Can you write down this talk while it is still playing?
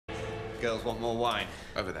girls want more wine.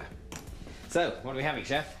 Over there. So, what are we having,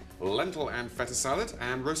 Chef? Lentil and feta salad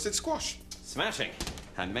and roasted squash. Smashing.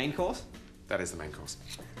 And main course? That is the main course.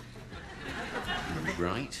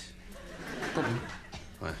 Right. Problem?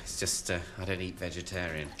 Well, it's just, I don't eat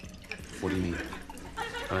vegetarian. What do you mean?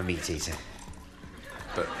 I'm a meat eater.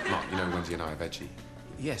 But, Mark, you know Wendy and I are veggie.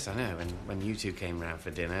 Yes, I know. And when you two came round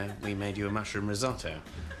for dinner, we made you a mushroom risotto.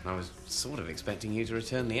 And I was sort of expecting you to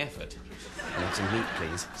return the effort. And have some meat,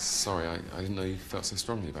 please. Sorry, I didn't know you felt so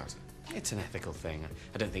strongly about it. It's an ethical thing.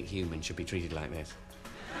 I don't think humans should be treated like this.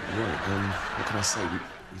 Right, what can I say?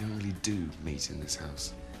 We don't really do meat in this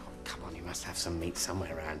house. Oh, come on, you must have some meat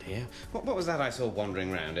somewhere around here. What was that I saw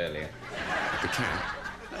wandering around earlier? The cat?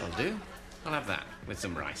 That'll do. I'll have that with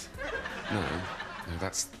some rice. No,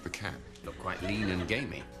 that's the cat. Look quite lean and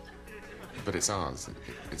gamey. But it's ours.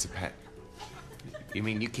 It's a pet. You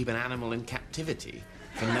mean you keep an animal in captivity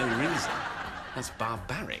for no reason? That's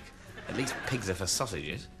barbaric. At least pigs are for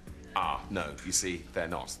sausages. Ah, no, you see, they're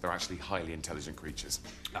not. They're actually highly intelligent creatures.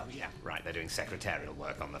 Oh, yeah, right. They're doing secretarial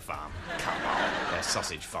work on the farm. Come on. They're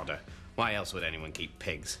sausage fodder. Why else would anyone keep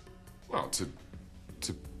pigs? Well,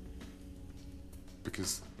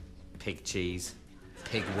 because... Pig cheese,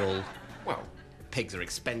 pig wool. Well... Pigs are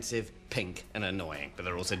expensive, pink, and annoying, but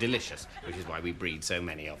they're also delicious, which is why we breed so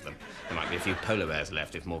many of them. There might be a few polar bears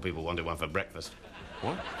left if more people wanted one for breakfast.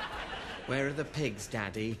 What? Where are the pigs,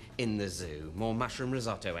 Daddy? In the zoo. More mushroom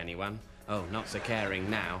risotto, anyone? Oh, not so caring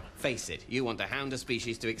now. Face it, you want to hound a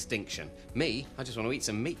species to extinction. Me, I just want to eat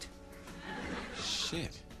some meat.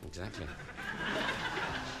 Shit. Exactly.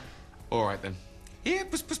 All right, then. Here,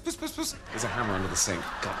 puss. There's a hammer under the sink.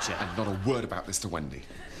 Gotcha. And not a word about this to Wendy.